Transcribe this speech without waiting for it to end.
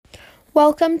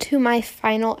Welcome to my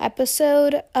final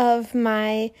episode of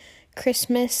my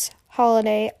Christmas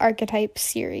holiday archetype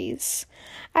series.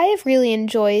 I have really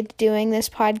enjoyed doing this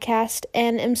podcast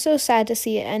and am so sad to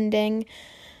see it ending,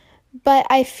 but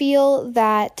I feel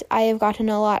that I have gotten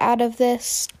a lot out of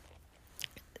this.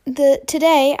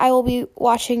 Today I will be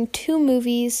watching two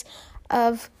movies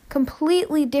of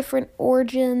completely different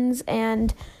origins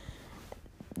and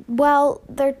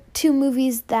they're two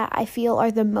movies that I feel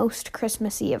are the most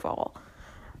Christmassy of all.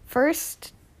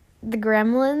 First, The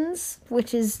Gremlins,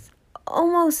 which is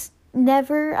I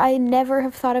never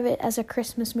have thought of it as a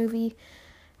Christmas movie.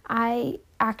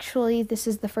 This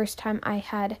is the first time I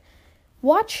had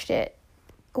watched it,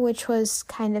 which was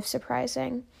kind of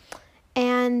surprising.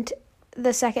 And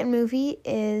the second movie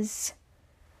is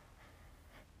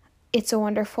It's a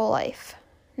Wonderful Life.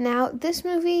 Now, this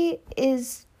movie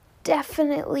is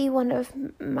definitely one of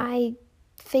my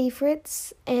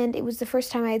favorites, and it was the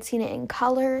first time I had seen it in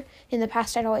color. In the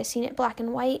past, I'd always seen it black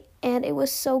and white, and it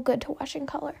was so good to watch in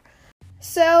color.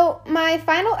 So, my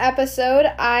final episode,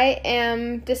 I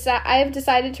have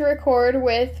decided to record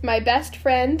with my best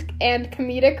friend and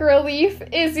comedic relief,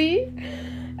 Izzy,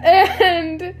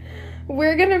 and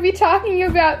we're going to be talking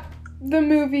about the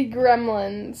movie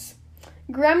Gremlins.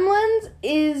 Gremlins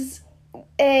is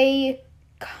a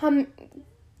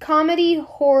comedy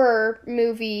horror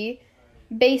movie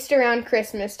based around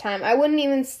Christmas time. I wouldn't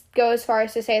even go as far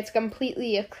as to say it's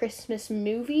completely a Christmas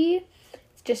movie.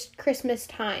 It's just Christmas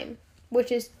time,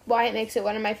 which is why it makes it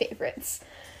one of my favorites.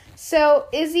 So,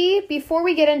 Izzy, before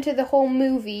we get into the whole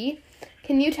movie,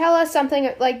 can you tell us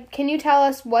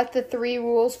what the 3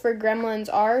 rules for Gremlins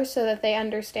are so that they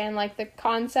understand, the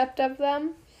concept of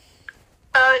them?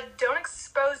 Don't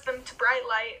expose them to bright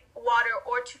light, water,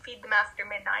 or to feed them after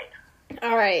midnight.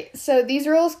 Alright, so these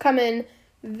rules come in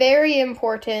very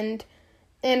important.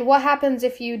 And what happens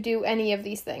if you do any of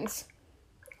these things?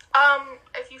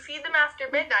 If you feed them after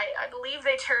midnight, I believe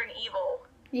they turn evil.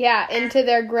 Yeah, into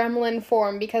their gremlin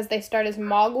form because they start as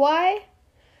mogwai.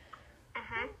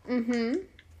 And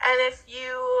if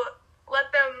you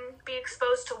let them be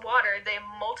exposed to water, they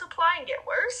multiply and get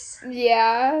worse.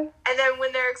 Yeah. And then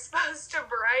when they're exposed to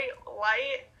bright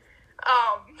light,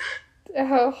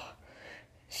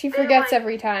 she forgets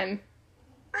every time.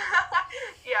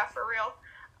 Yeah, for real.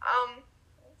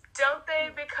 Don't they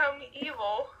become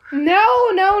evil?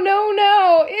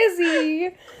 No,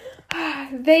 Izzy.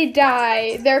 They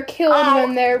die. They're killed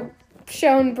when they're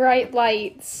shown bright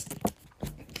lights.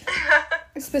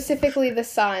 Specifically the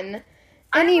sun.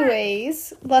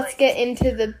 Anyways, let's get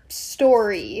into the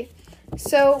story.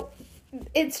 So,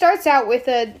 it starts out with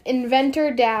an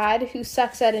inventor dad who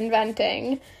sucks at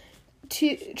inventing,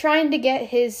 trying to get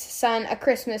his son a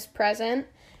Christmas present,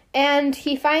 and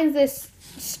he finds this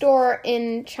store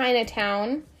in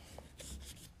Chinatown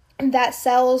that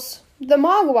sells the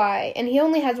mogwai, and he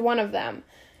only has one of them,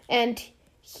 and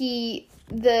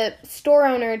the store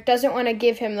owner doesn't want to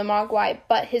give him the mogwai,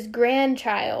 but his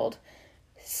grandchild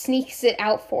sneaks it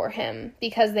out for him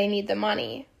because they need the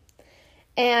money,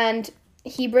 and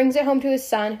he brings it home to his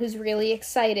son, who's really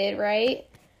excited, right?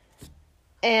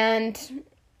 And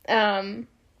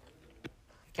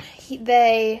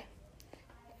they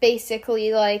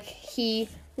basically, he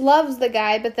loves the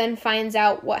guy, but then finds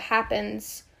out what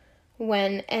happens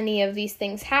when any of these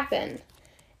things happen.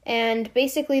 And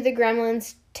basically the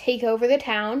gremlins take over the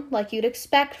town, like you'd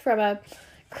expect from a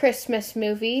Christmas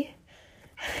movie.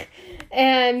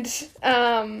 And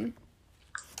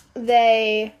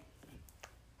they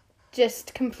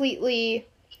just completely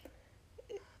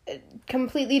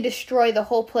destroy the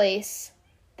whole place.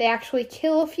 They actually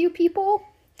kill a few people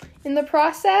in the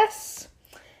process,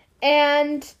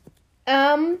 and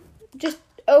just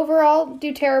overall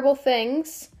do terrible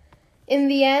things. In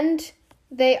the end,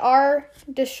 they are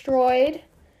destroyed,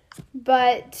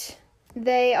 but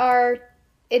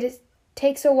it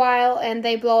takes a while, and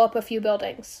they blow up a few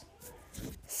buildings.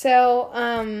 So,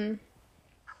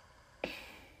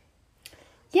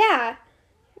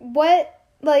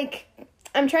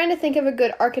 I'm trying to think of a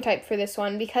good archetype for this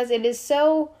one, because it is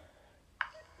so,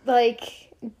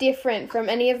 different from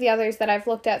any of the others that I've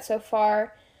looked at so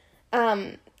far.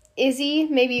 Izzy,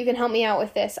 maybe you can help me out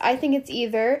with this. I think it's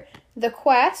either The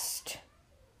Quest,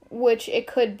 which it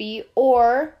could be,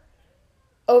 or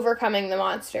Overcoming the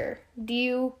Monster. Do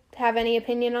you have any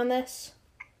opinion on this?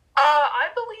 I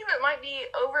believe it might be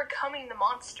Overcoming the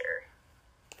Monster.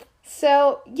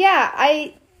 So, yeah,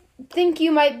 I think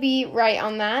you might be right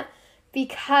on that,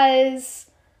 because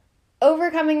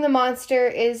Overcoming the Monster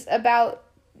is about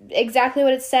exactly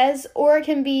what it says, or it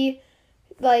can be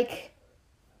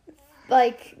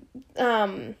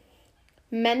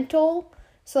mental,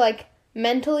 so like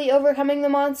mentally overcoming the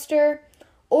monster,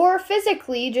 or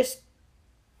physically just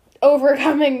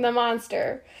overcoming the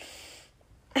monster.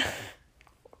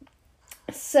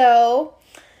 So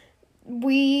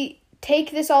we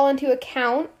take this all into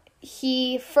account.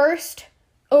 He first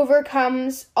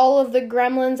overcomes all of the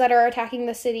gremlins that are attacking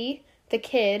the city, the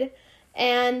kid,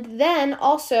 and then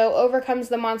also overcomes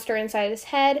the monster inside his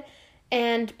head,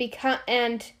 and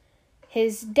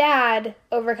his dad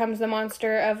overcomes the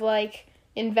monster of like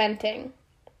inventing.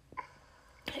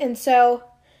 And so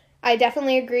I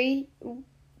definitely agree.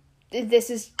 This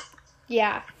is,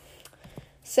 yeah.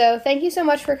 So thank you so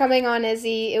much for coming on,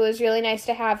 Izzy. It was really nice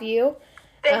to have you.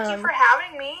 Thank you for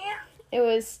having me. It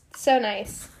was so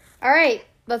nice. All right,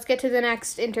 let's get to the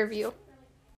next interview.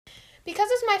 Because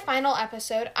it's my final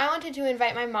episode, I wanted to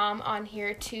invite my mom on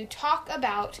here to talk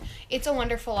about It's a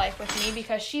Wonderful Life with me,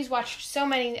 because she's watched so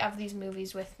many of these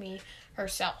movies with me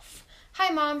herself.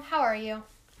 Hi, Mom. How are you?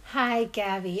 Hi,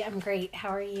 Gabby. I'm great. How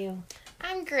are you?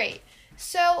 I'm great.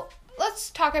 So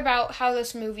let's talk about how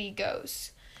this movie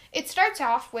goes. It starts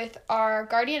off with our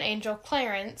guardian angel,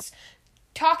 Clarence,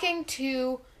 talking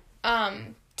to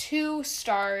two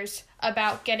stars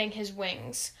about getting his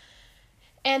wings.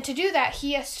 And to do that,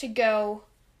 he has to go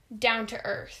down to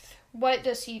Earth. What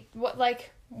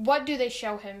do they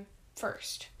show him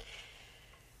first?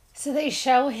 So they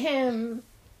show him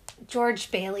George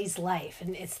Bailey's life,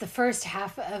 and it's the first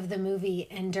half of the movie,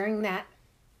 and during that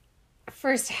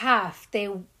first half,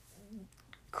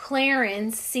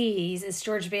 Clarence sees as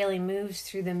George Bailey moves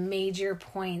through the major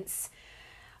points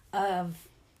of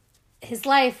his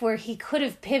life where he could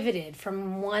have pivoted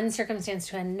from one circumstance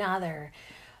to another,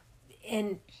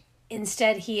 and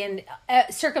instead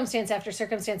circumstance after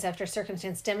circumstance after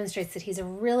circumstance demonstrates that he's a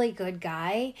really good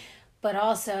guy, but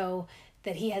also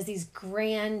that he has these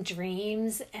grand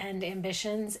dreams and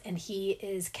ambitions, and he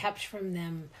is kept from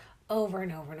them over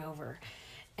and over and over.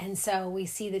 And so we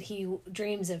see that he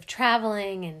dreams of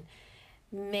traveling and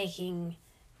making,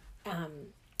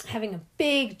 having a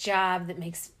big job that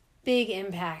makes big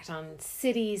impact on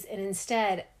cities, and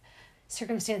instead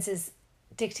circumstances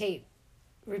dictate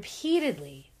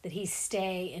repeatedly that he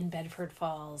stay in Bedford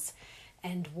Falls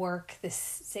and work this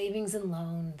savings and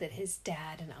loan that his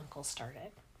dad and uncle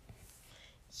started.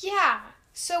 Yeah.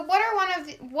 So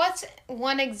what's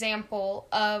one example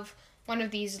of one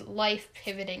of these life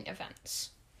pivoting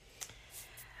events?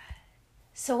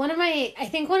 So one of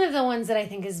the ones that I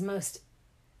think is most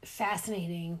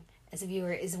fascinating as a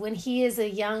viewer is when he is a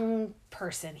young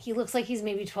person. He looks like he's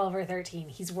maybe 12 or 13.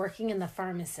 He's working in the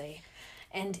pharmacy,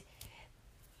 and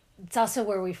it's also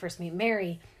where we first meet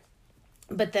Mary.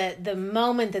 But the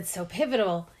moment that's so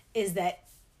pivotal is that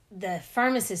the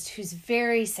pharmacist, who's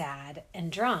very sad and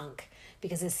drunk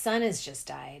because his son has just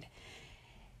died,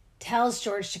 tells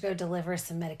George to go deliver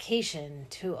some medication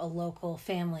to a local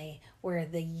family where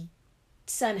the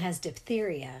son has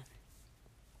diphtheria.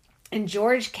 And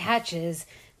George catches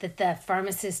that the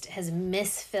pharmacist has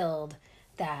misfilled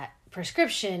that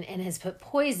prescription and has put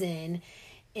poison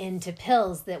into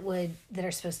pills that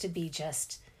are supposed to be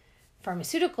just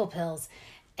pharmaceutical pills.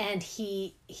 And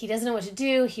he doesn't know what to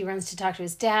do. He runs to talk to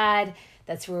his dad.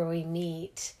 That's where we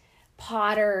meet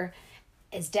Potter.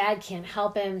 His dad can't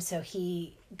help him, so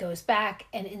he goes back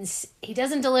and he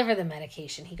doesn't deliver the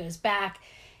medication. He goes back,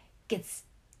 gets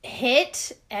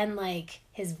hit, and like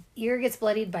his ear gets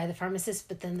bloodied by the pharmacist,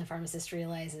 but then the pharmacist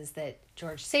realizes that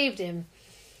George saved him.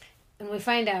 And we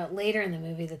find out later in the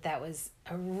movie that was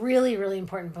a really, really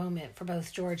important moment for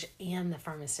both George and the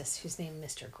pharmacist, who's named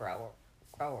Mr.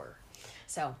 Grower.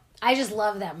 So I just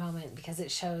love that moment because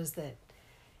it shows that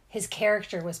his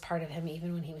character was part of him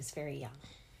even when he was very young.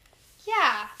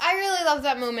 Yeah, I really love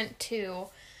that moment too.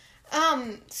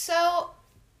 So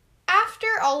after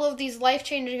all of these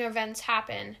life-changing events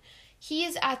happen, he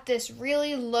is at this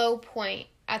really low point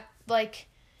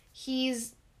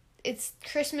it's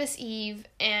Christmas Eve,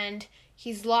 and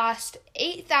he's lost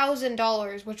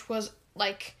 $8,000, which was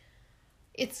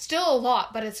it's still a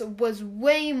lot, but it was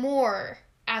way more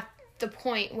at the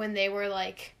point when they were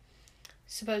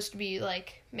supposed to be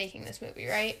making this movie,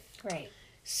 right? Right.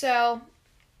 So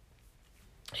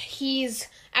he's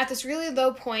at this really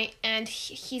low point, and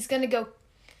he's going to go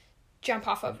jump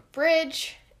off a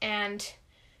bridge, and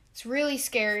it's really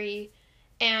scary.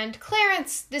 And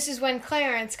this is when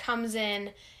Clarence comes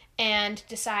in and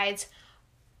decides,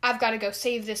 I've got to go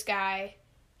save this guy.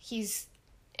 He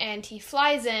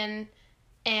flies in,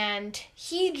 and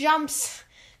he jumps.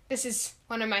 This is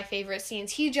one of my favorite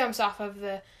scenes. He jumps off of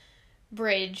the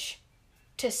bridge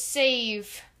to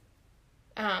save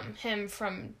him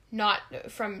from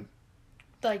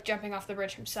jumping off the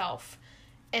bridge himself.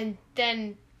 and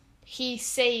then he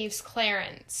saves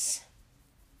Clarence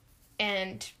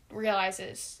and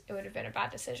realizes it would have been a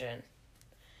bad decision.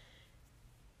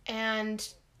 And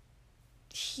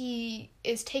he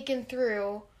is taken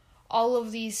through all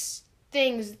of these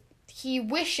things. He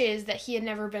wishes that he had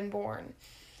never been born.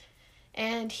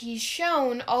 And he's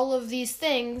shown all of these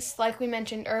things, like we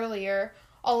mentioned earlier,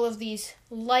 all of these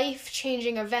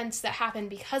life-changing events that happened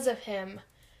because of him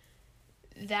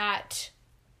that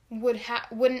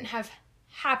wouldn't have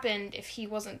happened if he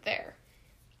wasn't there.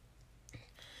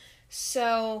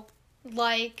 So,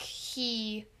 like,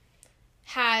 he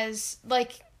has,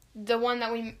 like, the one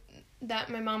that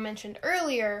my mom mentioned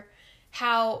earlier,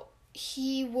 how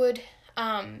he would,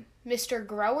 Mr.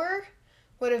 Grower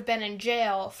would have been in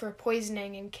jail for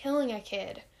poisoning and killing a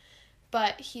kid,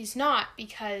 but he's not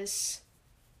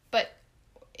but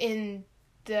in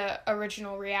the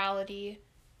original reality,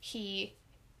 he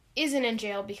isn't in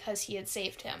jail because he had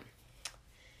saved him.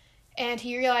 And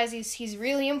he realizes he's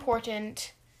really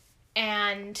important,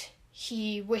 and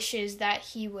he wishes that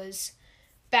he was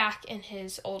back in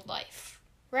his old life,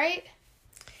 right?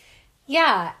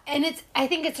 Yeah, and I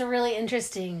think it's a really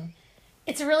interesting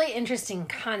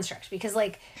construct, because,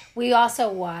 like, we also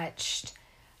watched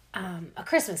A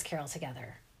Christmas Carol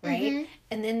together, right? Mm-hmm.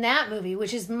 And in that movie,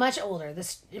 which is much older,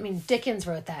 Dickens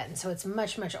wrote that, and so it's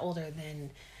much, much older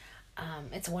than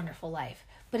It's a Wonderful Life.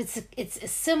 But it's a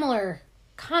similar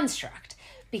construct,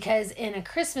 because in A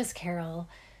Christmas Carol,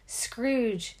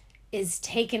 Scrooge is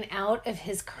taken out of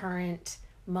his current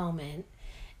moment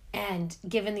and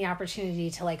given the opportunity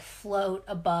to, like, float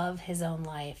above his own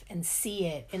life and see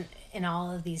it in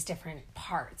all of these different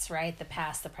parts, right? The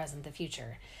past, the present, the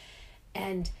future.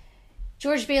 And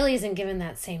George Bailey isn't given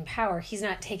that same power. He's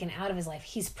not taken out of his life.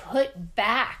 He's put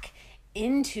back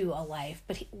into a life,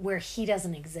 but where he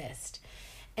doesn't exist.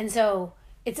 And so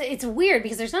it's weird,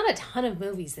 because there's not a ton of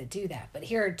movies that do that, but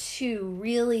here are two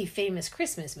really famous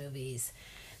Christmas movies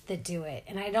that do it.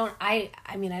 And I don't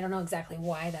know exactly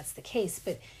why that's the case,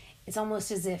 but it's almost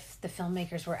as if the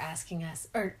filmmakers were asking us,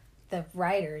 or the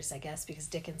writers, I guess, because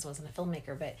Dickens wasn't a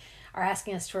filmmaker, but are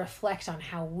asking us to reflect on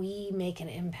how we make an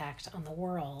impact on the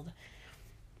world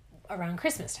around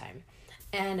Christmas time.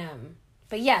 And,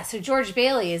 but yeah, so George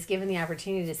Bailey is given the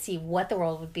opportunity to see what the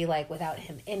world would be like without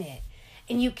him in it.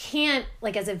 And you can't,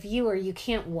 like, as a viewer, you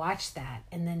can't watch that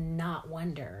and then not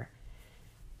wonder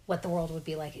what the world would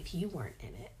be like if you weren't in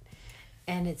it.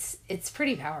 And it's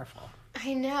pretty powerful.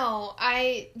 I know.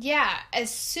 As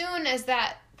soon as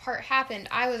that part happened,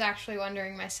 I was actually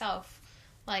wondering myself,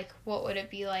 like, what would it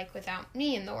be like without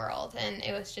me in the world? And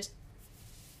it was just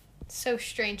so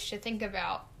strange to think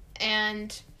about.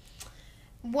 And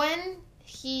when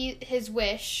his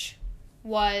wish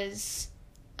was,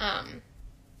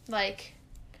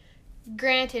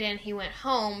 granted, and he went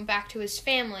home back to his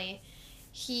family,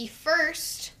 he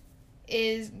first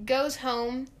goes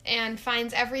home and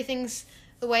finds everything's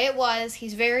the way it was.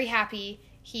 He's very happy.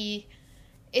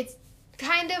 It's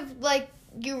kind of like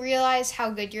you realize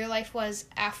how good your life was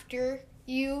after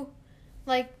you,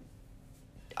 like,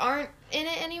 aren't in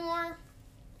it anymore.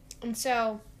 And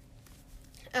so,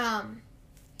 and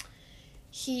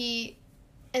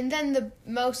then the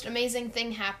most amazing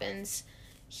thing happens.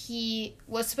 He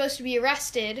was supposed to be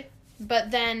arrested,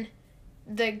 but then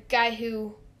the guy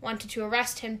who wanted to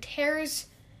arrest him tears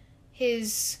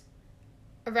his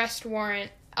arrest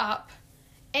warrant up,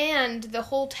 and the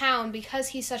whole town, because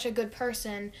he's such a good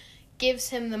person, gives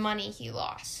him the money he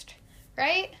lost,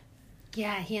 right?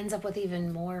 Yeah, he ends up with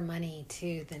even more money,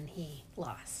 too, than he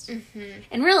lost. Mm-hmm.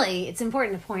 And really, it's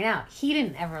important to point out, he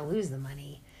didn't ever lose the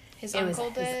money. His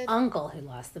uncle did? His uncle who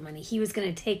lost the money. He was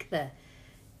going to take the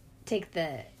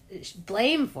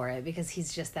blame for it, because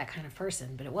he's just that kind of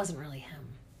person, but it wasn't really him.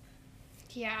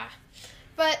 Yeah.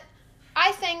 But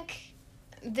I think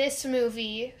this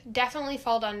movie definitely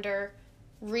falls under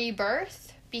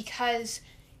Rebirth, because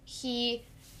he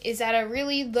is at a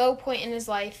really low point in his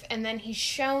life, and then he's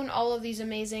shown all of these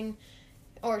amazing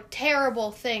or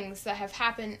terrible things that have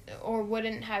happened or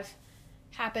wouldn't have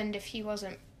happened if he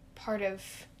wasn't part of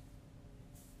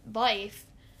life,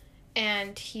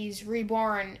 and he's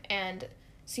reborn and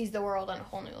sees the world in a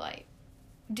whole new light.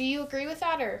 Do you agree with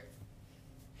that, or?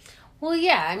 Well,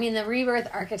 yeah. I mean, the rebirth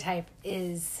archetype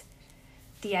is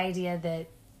the idea that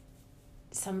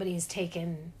somebody's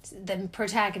taken, the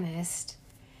protagonist,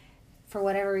 for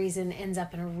whatever reason, ends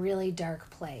up in a really dark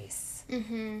place.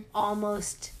 Mm-hmm.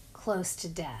 Almost close to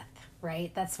death,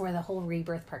 right? That's where the whole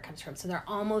rebirth part comes from. So they're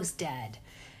almost dead,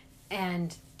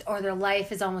 or their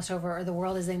life is almost over, or the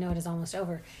world as they know it is almost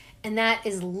over. And that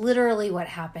is literally what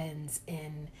happens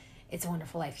in It's a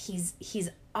Wonderful Life. He's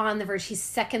on the verge. He's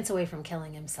seconds away from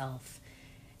killing himself.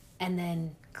 And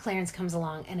then Clarence comes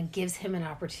along and it gives him an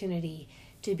opportunity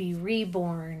to be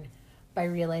reborn by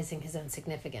realizing his own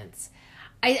significance.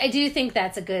 I do think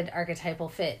that's a good archetypal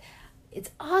fit. It's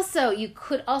also, you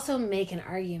could also make an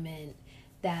argument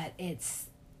that it's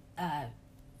a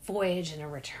voyage and a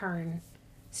return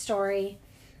story,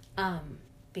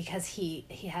 because he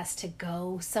has to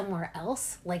go somewhere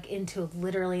else, like into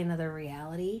literally another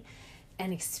reality,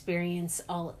 and experience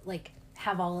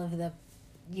have all of the,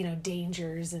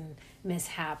 dangers and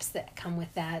mishaps that come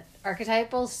with that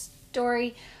archetypal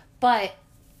story. But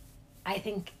I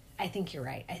think you're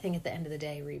right. I think at the end of the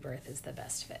day, Rebirth is the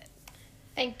best fit.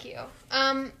 Thank you.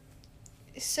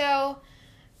 So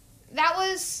that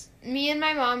was me and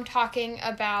my mom talking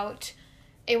about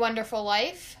A Wonderful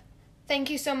Life. Thank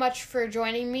you so much for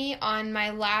joining me on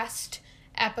my last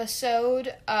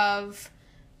episode of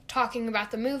talking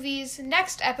about the movies.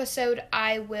 Next episode,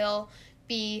 I will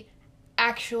be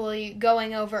actually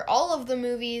going over all of the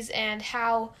movies and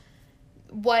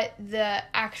what the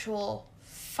actual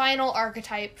final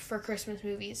archetype for Christmas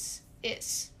movies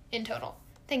is in total.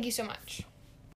 Thank you so much.